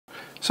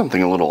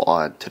Something a little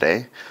odd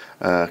today.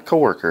 A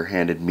coworker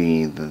handed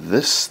me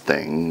this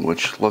thing,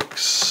 which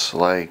looks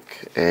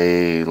like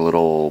a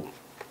little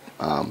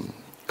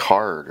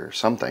card or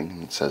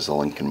something. It says the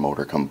Lincoln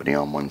Motor Company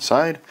on one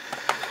side,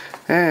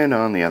 and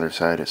on the other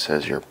side it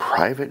says your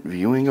private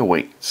viewing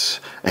awaits.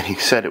 And he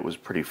said it was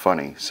pretty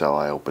funny, so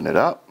I opened it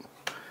up,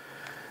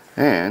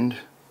 and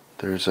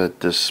there's a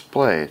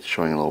display. It's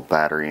showing a little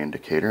battery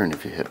indicator, and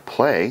if you hit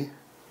play,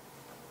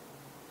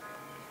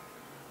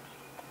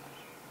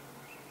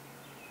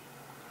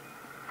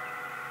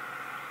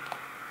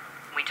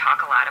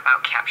 talk a lot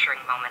about capturing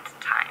moments in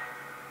time.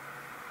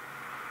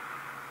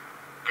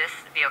 This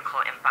vehicle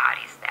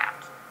embodies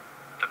that.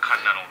 The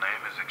Continental name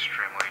is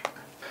extremely...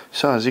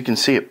 So as you can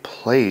see, it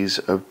plays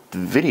a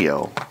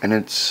video, and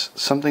it's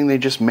something they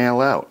just mail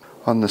out.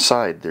 On the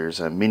side there's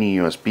a mini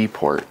USB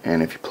port,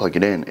 and if you plug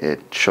it in, it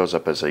shows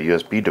up as a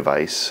USB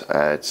device.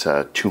 It's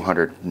a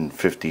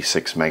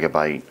 256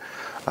 megabyte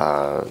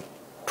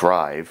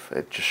drive.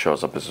 It just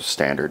shows up as a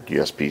standard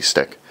USB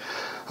stick.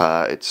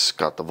 It's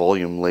got the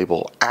volume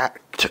label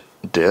ACT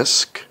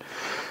disc,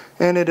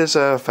 and it is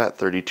a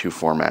FAT32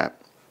 format.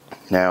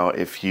 Now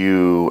if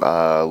you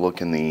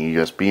look in the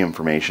USB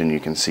information, you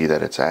can see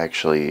that it's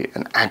actually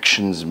an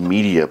Actions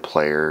Media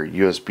Player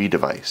USB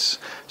device.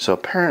 So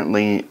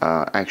apparently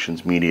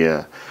Actions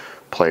Media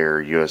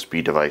Player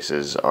USB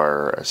devices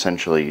are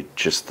essentially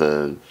just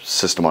the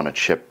system on a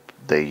chip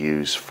they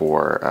use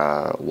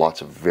for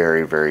lots of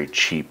very, very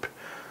cheap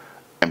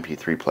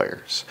MP3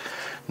 players.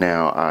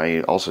 Now,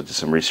 I also did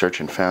some research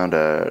and found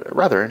a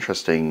rather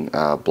interesting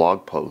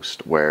blog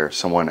post where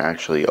someone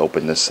actually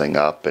opened this thing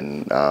up,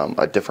 and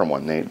a different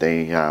one.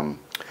 They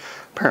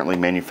apparently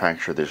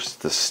manufacture this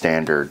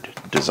standard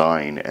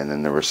design, and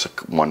then there was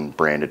one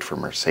branded for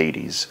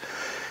Mercedes.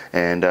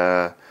 And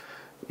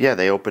yeah,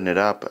 they opened it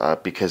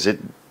up because it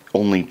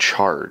only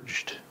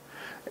charged,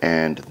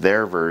 and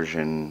their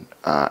version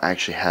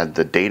actually had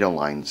the data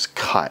lines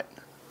cut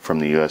from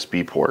the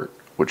USB port,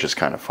 which is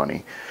kind of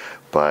funny.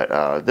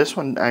 But this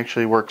one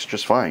actually works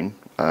just fine.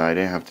 I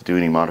didn't have to do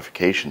any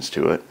modifications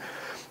to it.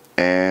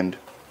 And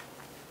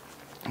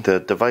the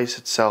device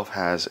itself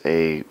has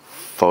a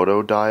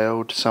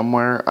photodiode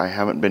somewhere. I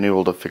haven't been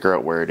able to figure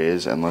out where it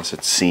is unless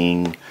it's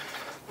seeing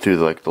through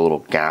like the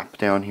little gap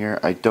down here.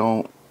 I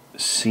don't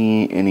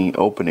see any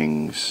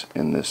openings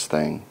in this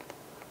thing,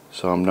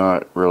 so I'm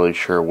not really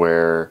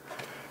sure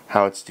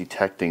how it's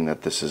detecting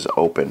that this is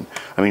open.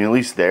 I mean, at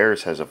least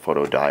theirs has a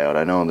photodiode.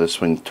 I know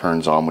this one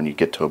turns on when you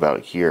get to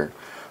about here,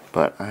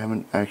 but I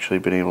haven't actually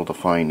been able to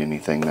find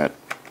anything that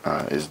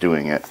is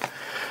doing it.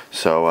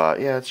 So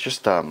yeah, it's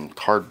just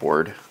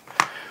cardboard,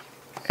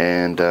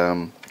 and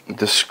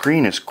the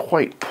screen is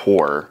quite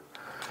poor.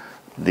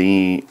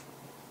 The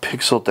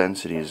pixel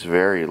density is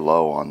very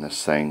low on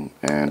this thing,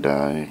 and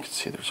you can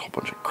see there's a whole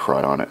bunch of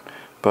crud on it,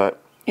 but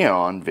you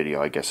know, on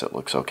video I guess it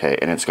looks okay.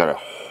 And it's got a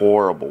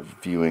horrible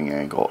viewing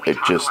angle. It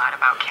just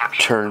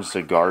turns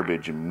to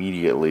garbage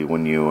immediately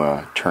when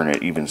you turn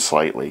it even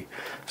slightly.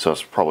 So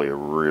it's probably a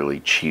really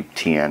cheap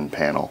TN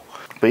panel.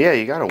 But yeah,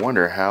 you gotta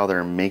wonder how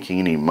they're making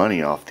any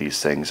money off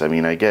these things. I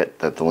mean, I get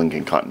that the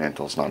Lincoln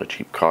Continental is not a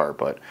cheap car,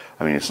 but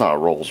I mean, it's not a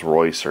Rolls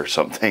Royce or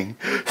something.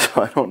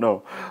 So I don't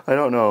know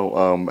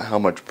how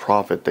much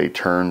profit they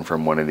turn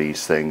from one of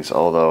these things.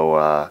 Although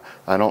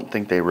I don't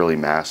think they really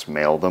mass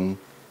mail them.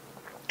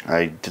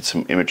 I did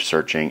some image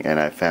searching, and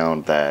I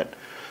found that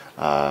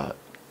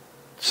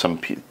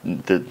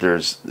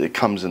it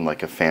comes in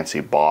like a fancy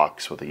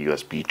box with a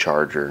USB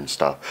charger and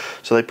stuff.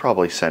 So they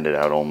probably send it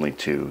out only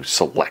to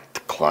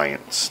select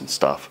clients and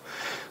stuff.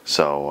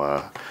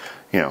 So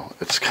you know,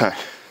 it's kind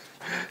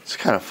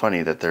of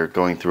funny that they're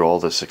going through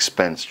all this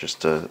expense just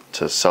to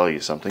sell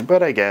you something.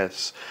 But I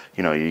guess,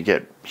 you know, you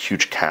get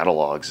huge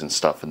catalogs and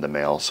stuff in the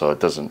mail, so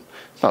it's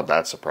not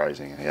that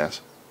surprising, I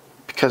guess.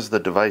 Because the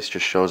device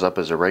just shows up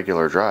as a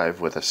regular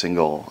drive with a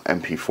single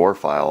MP4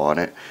 file on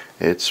it,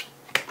 it's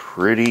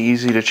pretty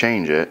easy to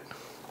change it.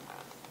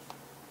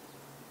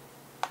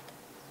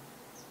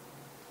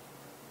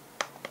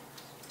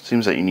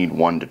 Seems that you need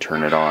one to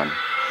turn it on.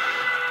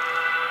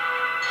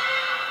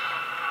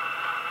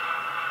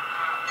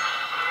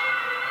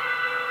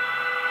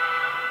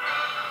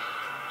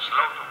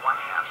 Slow to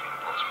 1/2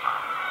 impulse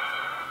power.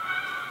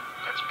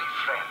 Let's be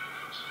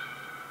friends.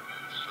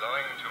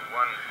 Slowing to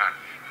 1/2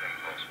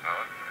 impulse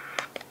power.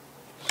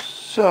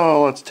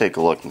 So let's take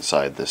a look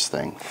inside this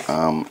thing.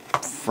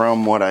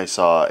 From what I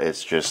saw,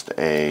 it's just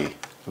a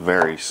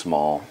very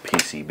small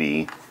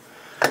PCB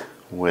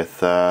with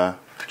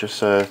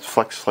just a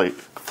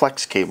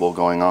flex cable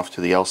going off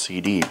to the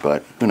LCD,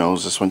 but who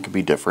knows, this one could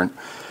be different.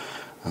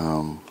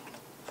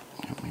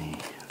 Let me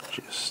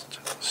just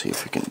see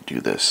if we can do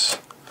this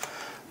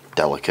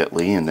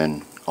delicately and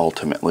then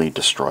ultimately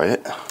destroy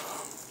it.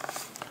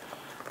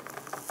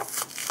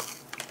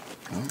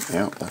 Oh,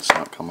 yeah, that's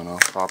not coming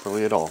off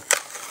properly at all.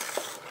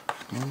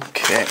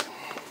 Okay,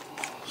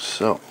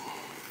 so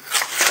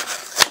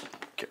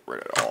get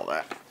rid of all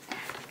that.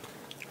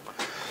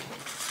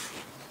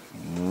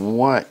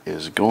 What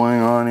is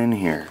going on in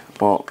here?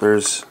 Well,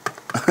 there's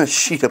a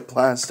sheet of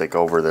plastic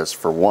over this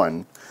for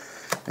one.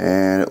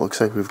 And it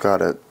looks like we've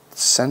got a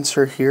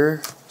sensor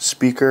here,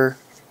 speaker,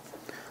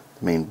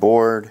 the main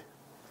board,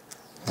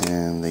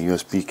 and the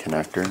USB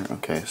connector.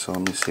 Okay, so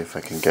let me see if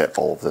I can get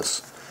all of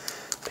this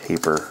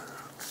paper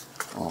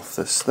off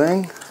this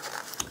thing.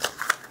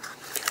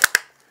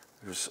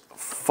 There's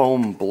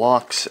foam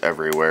blocks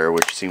everywhere,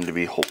 which seem to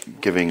be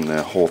giving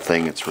the whole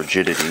thing its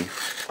rigidity.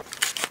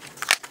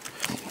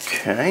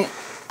 Okay,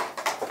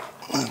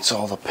 that's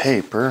all the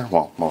paper,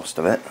 well, most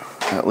of it,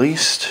 at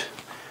least.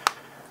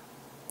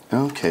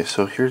 Okay,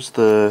 so here's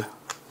the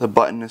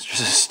button. It's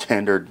just a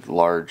standard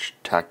large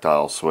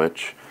tactile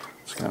switch.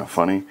 It's kind of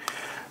funny.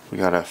 We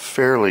got a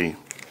fairly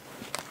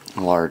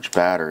large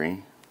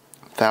battery,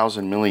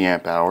 1000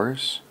 milliamp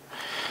hours.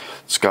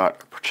 It's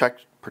got a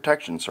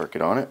protection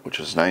circuit on it, which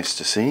is nice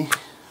to see.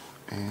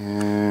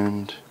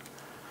 And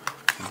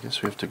I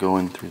guess we have to go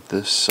in through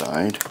this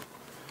side.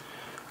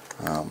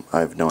 I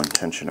have no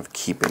intention of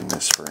keeping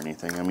this for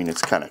anything. I mean,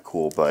 it's kind of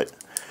cool, but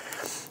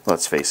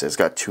let's face it, it's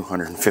got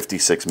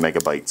 256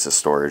 megabytes of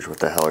storage. What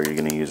the hell are you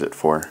going to use it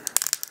for?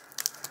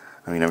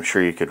 I mean, I'm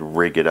sure you could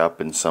rig it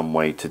up in some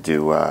way to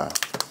do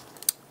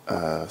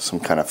some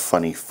kind of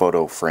funny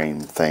photo frame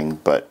thing,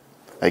 but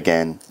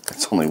again,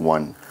 it's only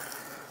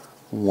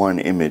one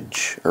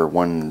image or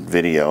one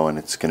video, and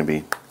it's going to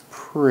be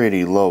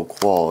pretty low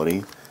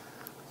quality.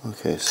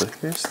 Okay, so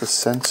here's the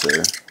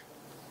sensor.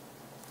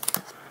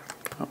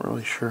 Not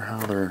really sure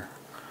how they're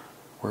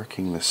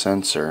working the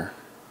sensor.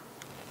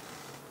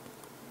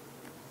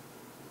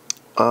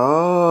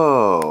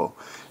 Oh,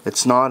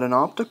 it's not an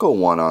optical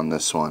one on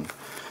this one.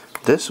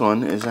 This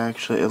one is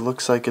actually, it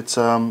looks like it's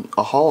a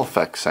Hall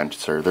effect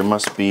sensor. There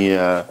must be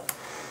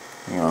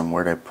hang on,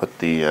 where'd I put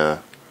the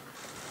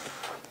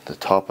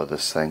top of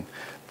this thing?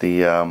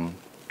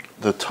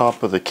 The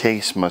top of the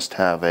case must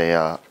have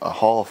a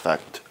Hall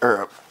effect,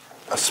 or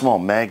a small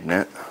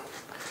magnet.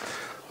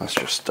 Let's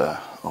just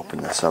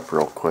open this up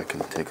real quick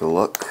and take a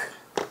look,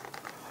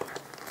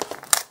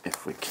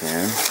 if we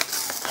can.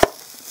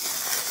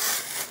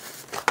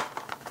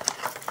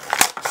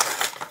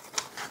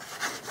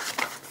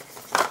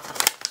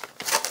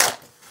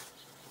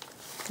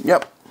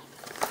 Yep,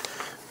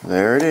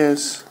 there it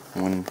is.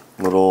 One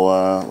little,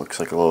 looks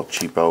like a little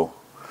cheapo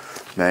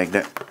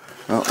magnet.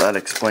 Well, that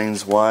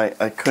explains why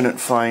I couldn't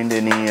find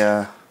any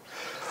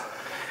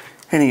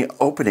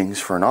openings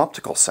for an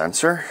optical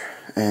sensor.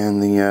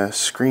 And the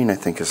screen, I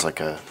think, is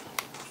like a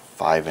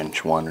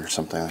 5-inch one or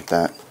something like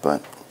that.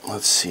 But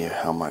let's see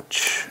how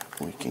much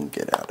we can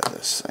get out of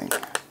this thing.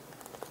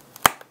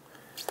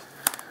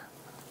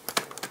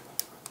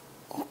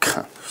 Oh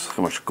God, look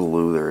how much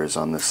glue there is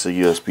on this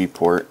USB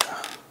port.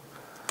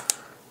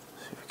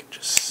 See if we can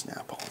just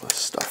snap all this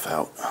stuff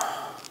out.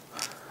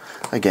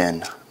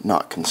 Again,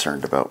 not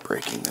concerned about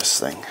breaking this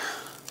thing.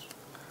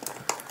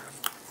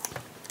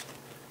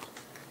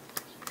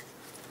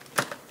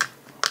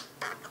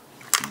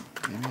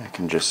 Maybe I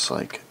can just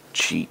like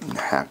cheat and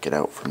hack it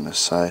out from this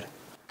side.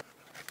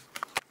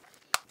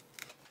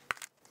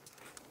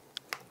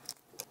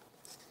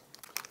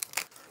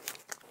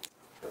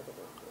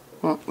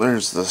 Well,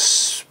 there's the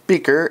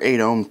speaker, 8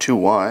 ohm, 2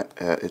 watt.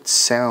 It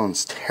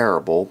sounds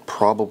terrible,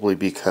 probably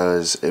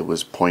because it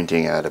was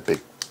pointing at a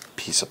big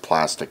piece of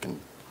plastic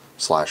and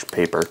slash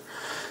paper.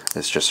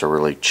 It's just a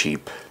really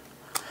cheap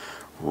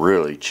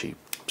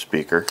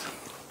speaker.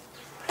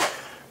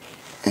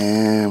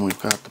 And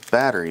we've got the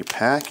battery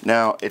pack.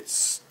 Now,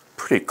 it's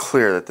pretty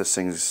clear that this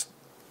thing's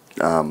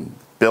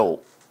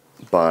built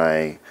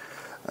by,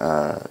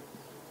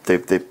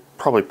 they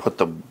probably put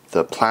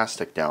the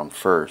plastic down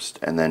first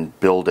and then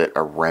build it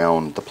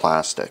around the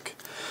plastic.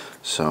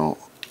 So,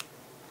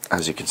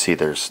 as you can see,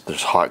 there's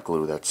hot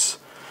glue that's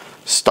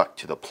stuck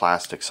to the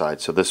plastic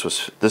side. So this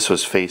was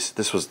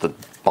the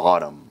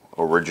bottom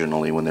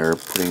originally when they were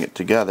putting it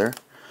together.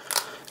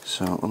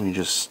 So let me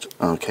just,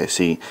 okay,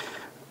 see,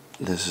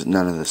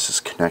 none of this is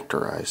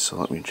connectorized, so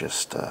let me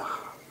just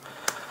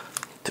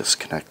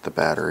disconnect the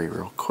battery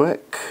real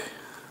quick.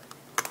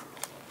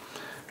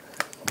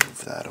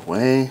 Move that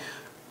away.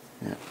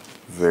 Yeah,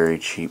 very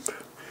cheap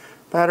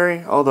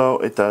battery, although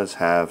it does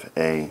have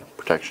a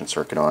protection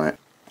circuit on it.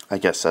 I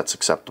guess that's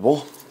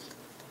acceptable.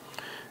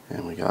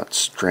 And we got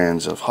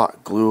strands of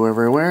hot glue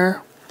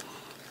everywhere.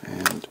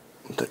 And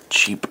the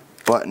cheap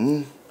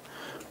button,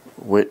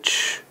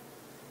 which,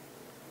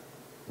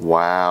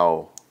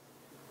 wow.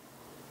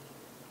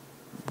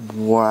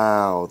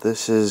 Wow,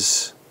 this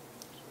is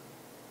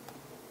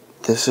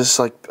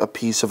like a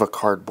piece of a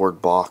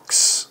cardboard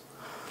box.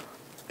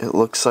 It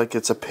looks like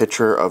it's a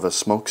picture of a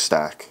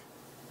smokestack.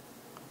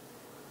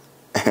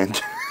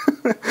 And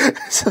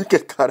it's like a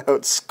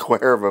cutout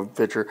square of a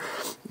picture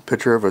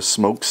of a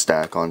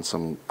smokestack on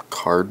some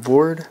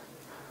cardboard.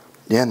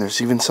 Yeah, and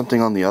there's even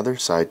something on the other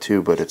side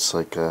too, but it's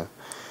like it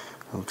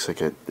looks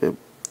like it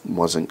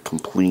wasn't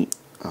complete.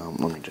 Let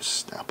me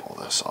just snap all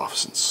this off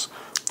since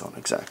I don't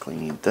exactly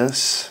need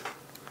this.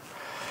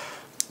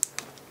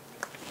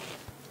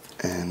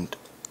 And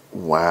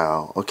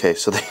wow, okay,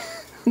 so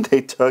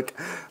They took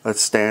a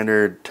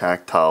standard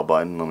tactile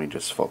button. Let me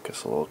just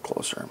focus a little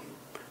closer. I'm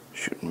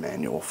shooting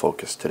manual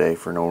focus today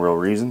for no real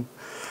reason.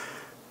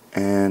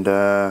 And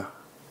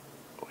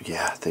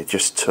yeah, they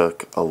just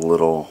took a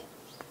little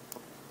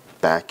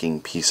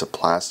backing piece of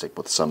plastic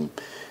with some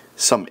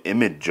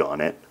image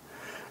on it,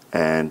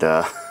 and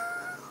wow,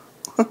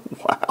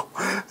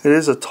 it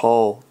is a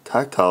tall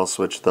tactile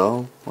switch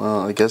though.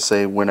 Well, I guess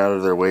they went out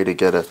of their way to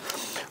get a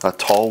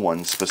tall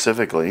one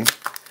specifically.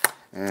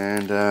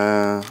 And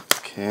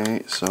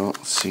okay, so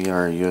let's see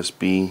our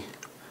USB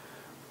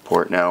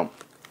port now.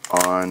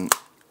 On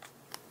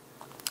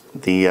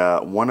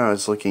the one I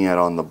was looking at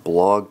on the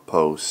blog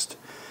post,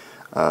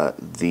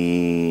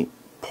 the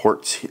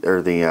ports,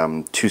 or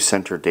the two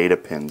center data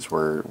pins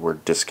were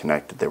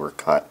disconnected. They were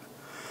cut,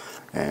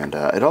 and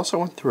it also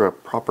went through a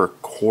proper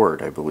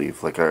cord, I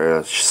believe, like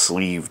a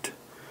sleeved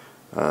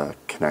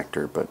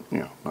connector. But you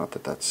know, not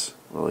that that's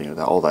really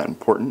all that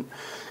important.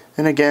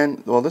 And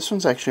again, well, this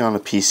one's actually on a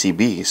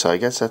PCB, so I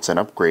guess that's an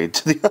upgrade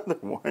to the other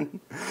one.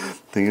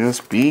 The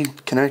USB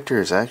connector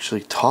is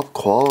actually top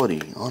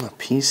quality on a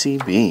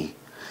PCB.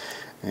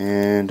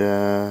 And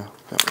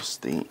that was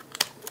the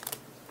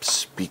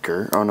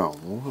speaker. Oh no,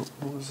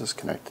 what was this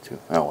connected to?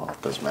 Oh well,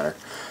 it doesn't matter.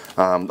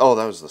 Oh,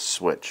 that was the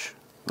switch.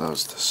 That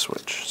was the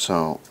switch.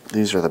 So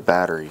these are the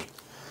battery,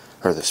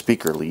 or the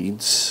speaker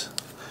leads.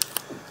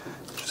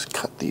 Just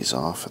cut these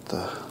off at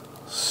the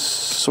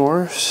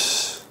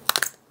source.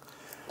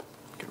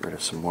 Get rid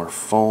of some more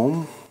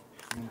foam.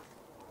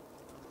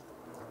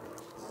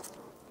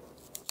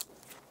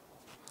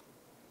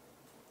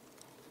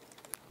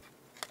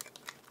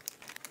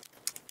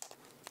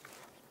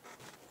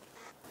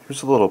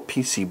 Here's a little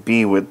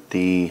PCB with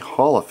the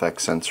Hall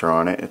effect sensor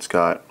on it. It's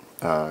got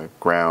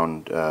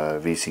ground,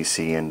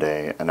 VCC, and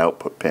an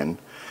output pin.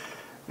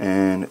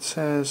 And it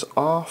says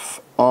off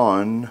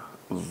on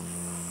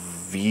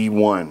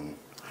V1.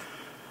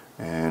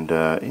 And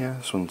yeah,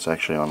 this one's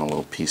actually on a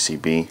little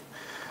PCB.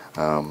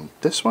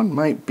 This one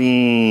might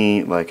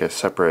be like a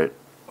separate,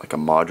 like a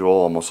module,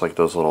 almost like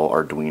those little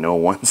Arduino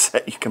ones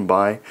that you can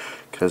buy.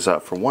 Because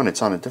for one,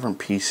 it's on a different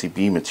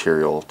PCB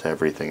material to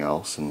everything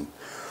else, and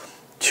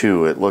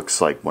two, it looks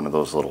like one of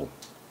those little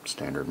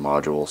standard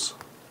modules,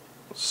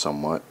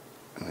 somewhat.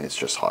 And it's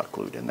just hot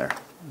glued in there.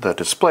 The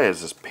display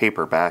has this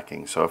paper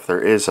backing, so if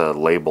there is a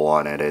label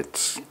on it,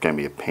 it's going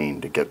to be a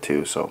pain to get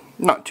to. So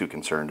not too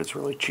concerned. It's a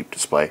really cheap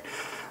display.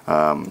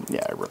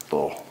 Yeah, I ripped the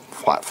little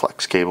flat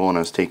flex cable when I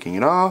was taking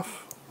it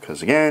off,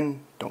 because again,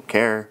 don't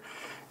care.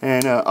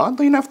 And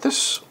oddly enough,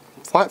 this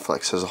flat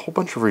flex has a whole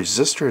bunch of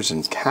resistors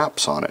and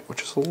caps on it,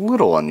 which is a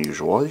little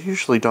unusual. I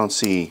usually don't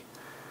see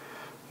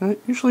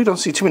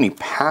too many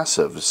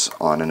passives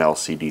on an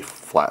LCD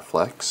flat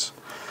flex.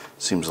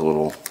 Seems a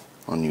little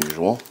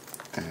unusual.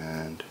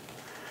 And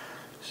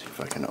see if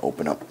I can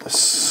open up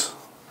this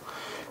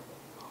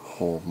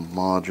whole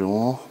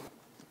module.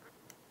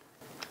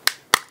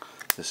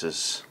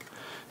 This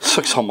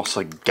looks almost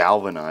like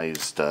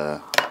galvanized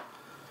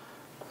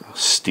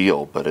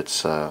steel, but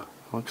it's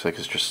looks like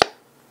it's just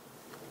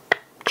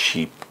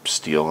cheap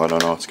steel. I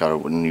don't know, it's got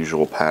an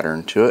unusual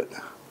pattern to it.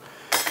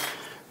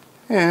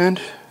 And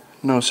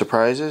no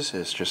surprises,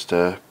 it's just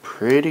a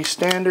pretty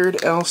standard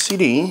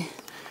LCD.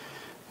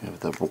 You have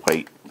the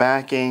white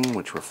backing,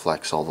 which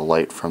reflects all the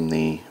light from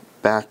the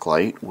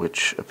backlight,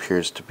 which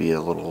appears to be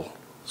a little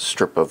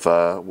strip of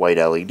white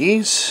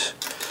LEDs.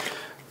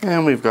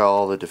 And we've got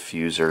all the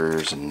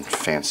diffusers and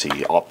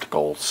fancy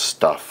optical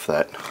stuff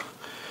that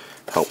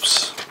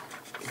helps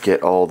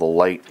get all the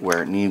light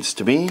where it needs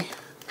to be.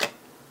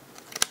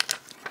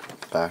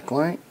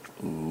 Backlight.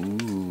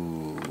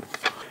 Ooh.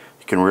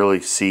 You can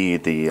really see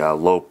the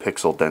low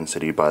pixel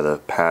density by the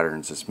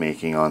patterns it's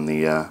making on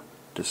the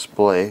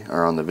display,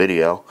 or on the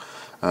video.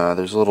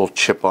 There's a little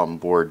chip on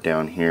board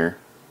down here.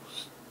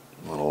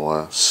 A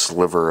little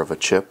sliver of a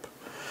chip.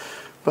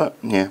 But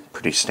yeah,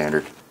 pretty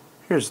standard.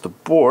 Here's the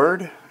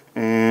board.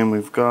 And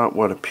we've got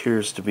what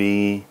appears to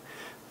be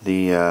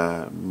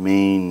the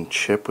main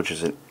chip, which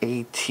is an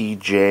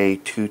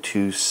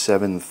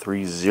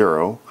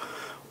ATJ22730.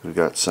 We've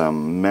got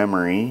some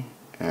memory,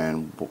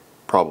 and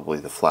probably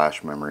the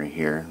flash memory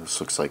here. This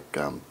looks like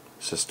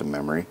system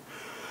memory.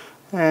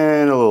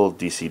 And a little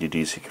DC to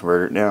DC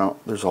converter. Now,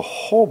 there's a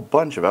whole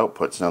bunch of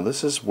outputs. Now,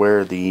 this is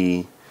where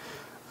the,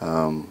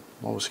 what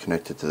was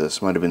connected to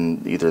this? Might have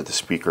been either the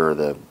speaker or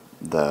the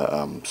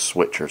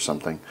switch or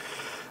something.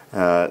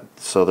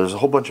 So there's a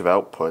whole bunch of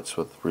outputs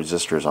with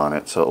resistors on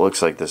it, so it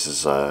looks like this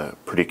is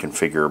pretty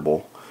configurable.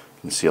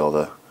 You can see all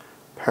the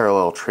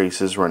parallel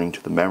traces running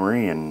to the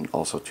memory and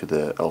also to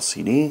the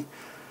LCD.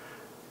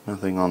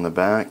 Nothing on the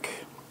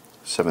back.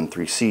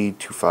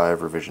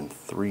 73C25 revision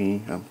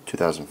 3,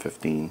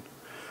 2015.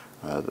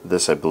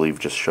 This, I believe,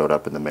 just showed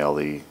up in the mail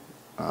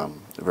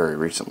very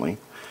recently.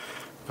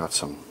 Got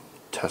some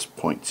test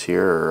points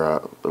here,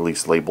 or at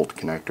least labeled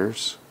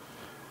connectors.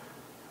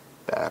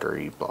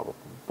 Battery, blah blah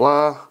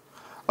blah.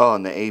 Oh,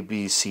 and the A,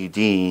 B, C,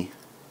 D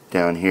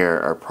down here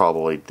are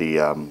probably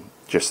the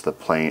just the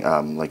plain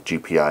like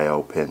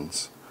GPIO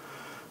pins.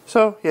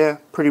 So yeah,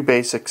 pretty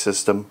basic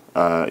system.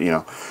 You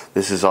know,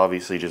 this is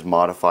obviously just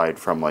modified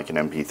from like an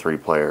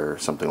MP3 player or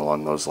something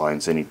along those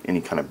lines. Any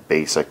kind of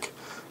basic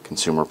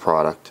consumer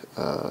product.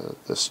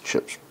 This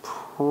chip's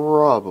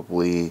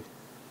probably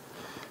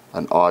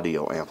an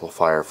audio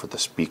amplifier for the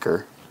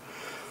speaker.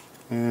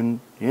 And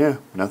yeah,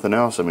 nothing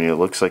else. I mean, it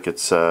looks like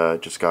it's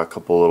just got a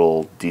couple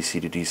little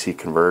DC to DC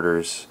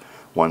converters.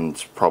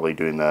 One's probably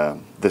doing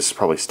this is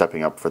probably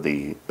stepping up for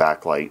the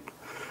backlight,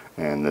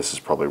 and this is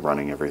probably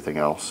running everything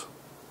else.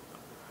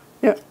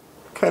 Yeah,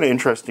 kind of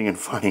interesting and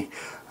funny.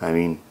 I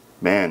mean,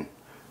 man,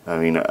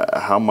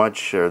 how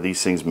much are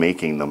these things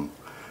making them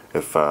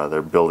if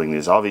they're building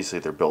these? Obviously,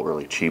 they're built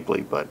really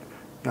cheaply, but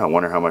you know, I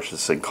wonder how much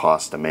this thing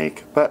costs to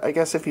make. But I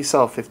guess if you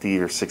sell a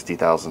 $50,000 or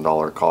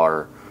 $60,000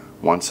 car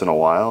once in a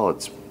while,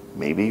 it's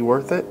maybe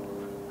worth it.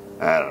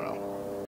 I don't know.